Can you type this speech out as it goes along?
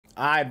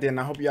Alright then,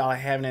 I hope y'all are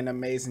having an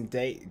amazing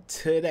day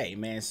today,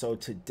 man. So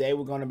today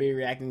we're going to be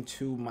reacting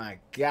to my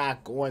guy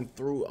going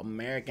through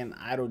American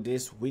Idol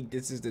this week.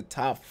 This is the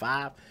top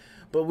 5,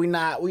 but we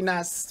not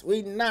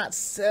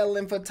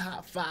selling for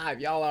top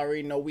 5. Y'all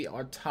already know we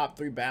are top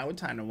 3 bound. We're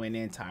trying to win the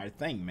entire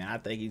thing, man. I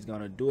think he's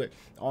going to do it.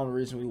 The only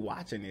reason we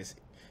watching this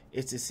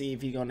is to see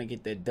if he's going to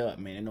get that dub,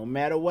 man. And no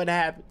matter what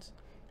happens,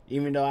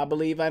 even though I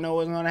believe I know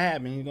what's going to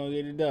happen, he's going to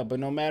get it done. But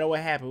no matter what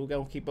happens, we're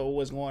going to keep up with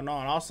what's going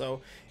on. Also,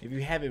 if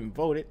you haven't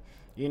voted,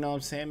 you know what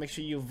I'm saying, make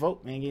sure you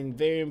vote, man. Getting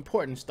very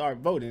important, start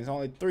voting. There's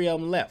only 3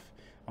 of them left.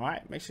 All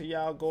right, make sure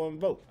y'all go and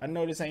vote. I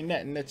know this ain't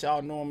nothing that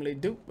y'all normally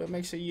do, but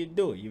make sure you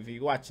do it. If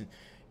you're watching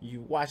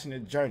the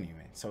journey,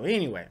 man. So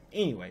anyway,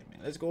 man,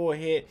 let's go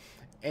ahead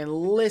and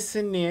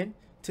listen in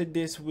to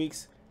this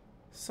week's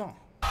song.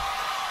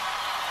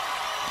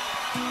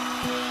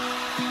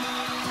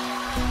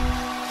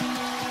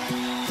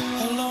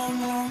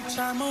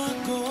 Time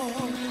ago,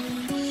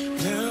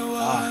 there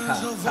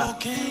was a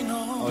volcano.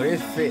 Oh,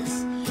 this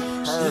fits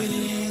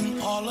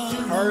perfect. All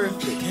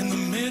Perfect. In the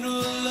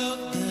middle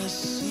of the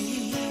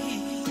sea.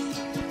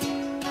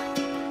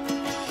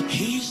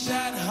 He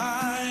sat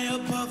high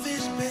above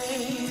his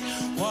bed,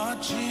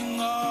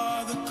 watching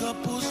all the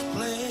couples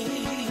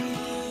play,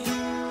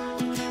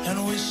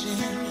 and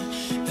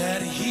wishing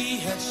that he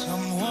had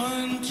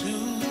someone to.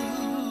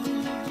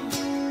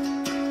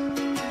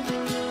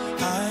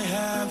 I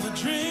have a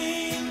dream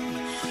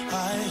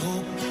I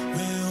hope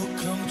will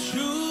come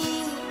true,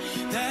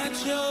 that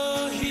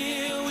you're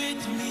here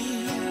with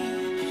me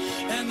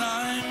and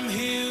I'm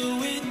here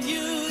with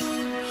you.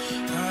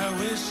 I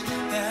wish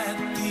that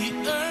the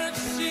earth,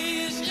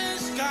 seas and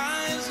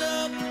skies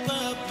up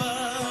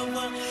above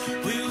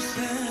will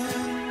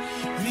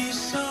send me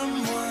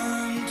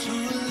someone to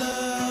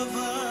love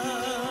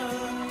her.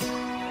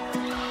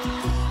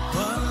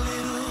 But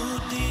little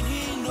did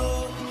he know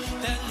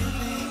that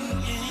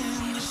living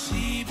in the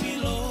sea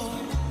below,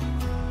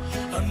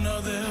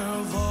 another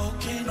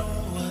volcano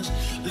was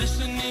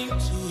listening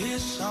to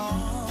his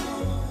songs.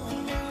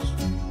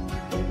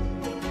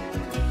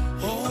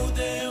 Oh,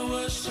 they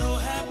were so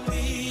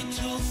happy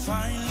to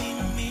finally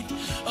meet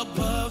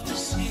above the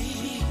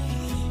sea.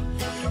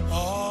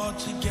 All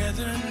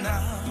together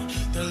now,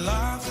 their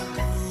love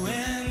grew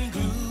and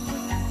grew.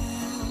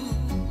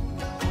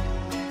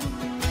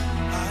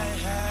 I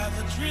have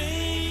a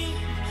dream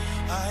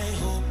I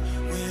hope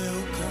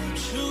will come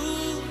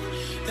true,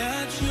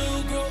 that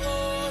you'll grow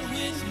old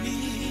with me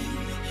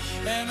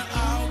and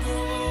I'll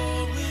grow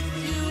old with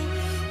you.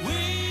 We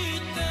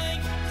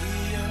thank the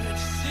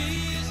earth,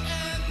 seas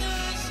and the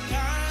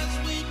skies,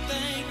 we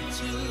thank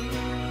too.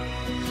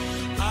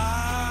 I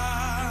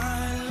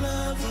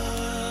love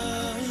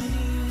you.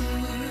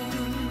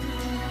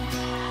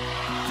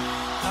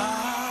 I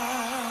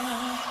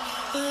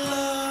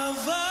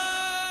love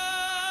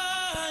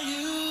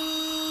you.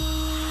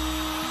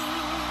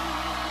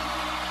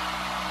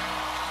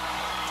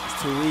 It's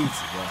too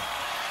easy, bro.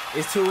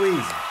 It's too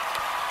easy.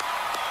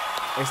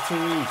 It's too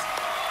easy.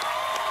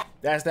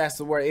 That's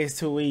the word. It's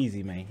too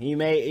easy, man. He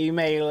made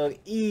it look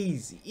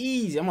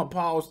easy. I'm gonna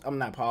pause. I'm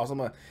not pause. I'm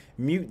gonna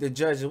mute the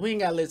judges. We ain't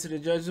gotta listen to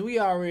the judges. We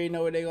already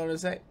know what they're gonna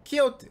say.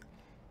 Killed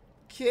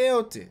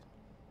it.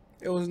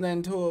 It was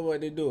nothing to it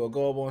what to do. Or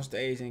go up on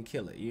stage and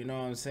kill it. You know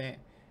what I'm saying?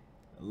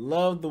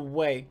 Love the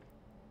way.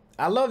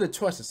 I love the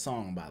choice of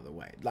song, by the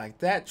way. Like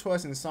that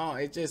choice in song,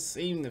 it just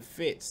seemed to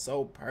fit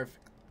so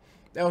perfect.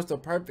 That was the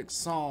perfect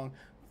song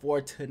for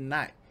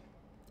tonight.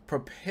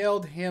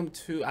 Propelled him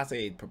to, I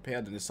say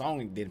propelled in the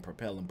song, didn't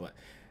propel him, but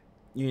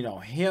you know,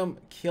 him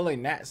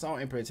killing that song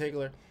in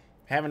particular,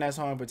 having that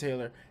song in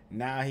particular,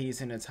 now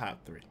he's in the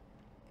top 3.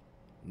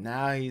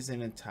 Now he's in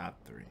the top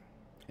 3.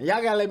 And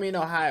y'all gotta let me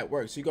know how it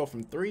works. You go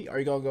from 3, or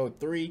you gonna go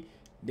 3,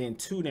 then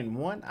 2, then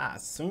 1? I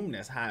assume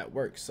that's how it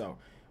works. So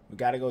we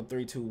gotta go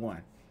 3, 2,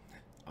 1.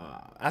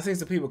 I seen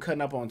some people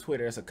cutting up on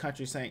Twitter. It's a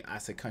country singer. I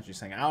said country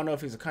singer. I don't know if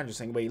he's a country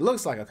singer, but he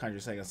looks like a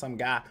country singer. Some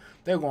guy,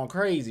 they're going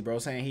crazy, bro,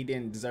 saying he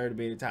didn't deserve to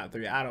be in the top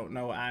 3. I don't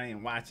know. I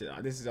didn't watch it.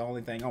 This is the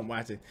only thing I'm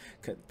watching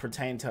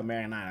pertaining to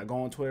American Idol. I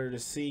go on Twitter to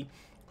see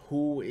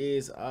who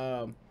is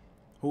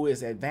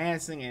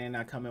advancing, and then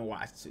I come and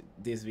watch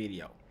this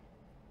video.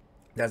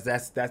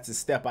 That's the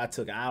step I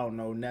took. I don't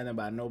know nothing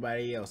about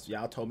nobody else.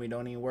 Y'all told me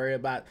don't even worry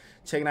about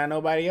checking out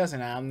nobody else,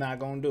 and I'm not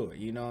gonna do it.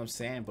 You know what I'm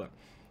saying? But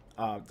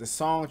the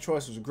song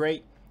choice was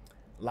great.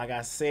 Like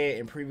I said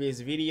in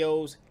previous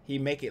videos, he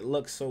make it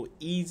look so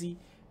easy,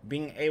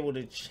 being able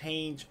to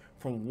change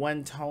from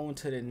one tone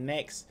to the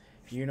next.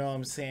 You know what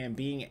I'm saying?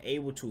 Being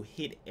able to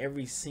hit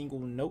every single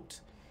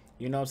note.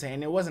 You know what I'm saying?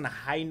 And it wasn't a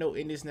high note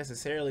in this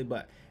necessarily,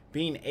 but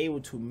being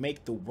able to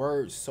make the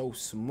words so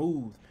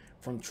smooth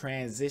from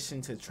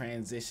transition to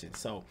transition.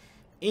 So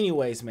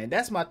anyways, man,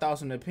 that's my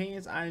thoughts and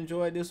opinions. I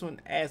enjoyed this one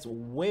as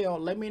well.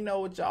 Let me know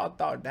what y'all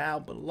thought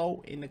down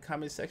below in the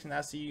comment section.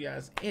 I'll see you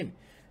guys in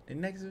the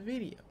next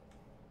video.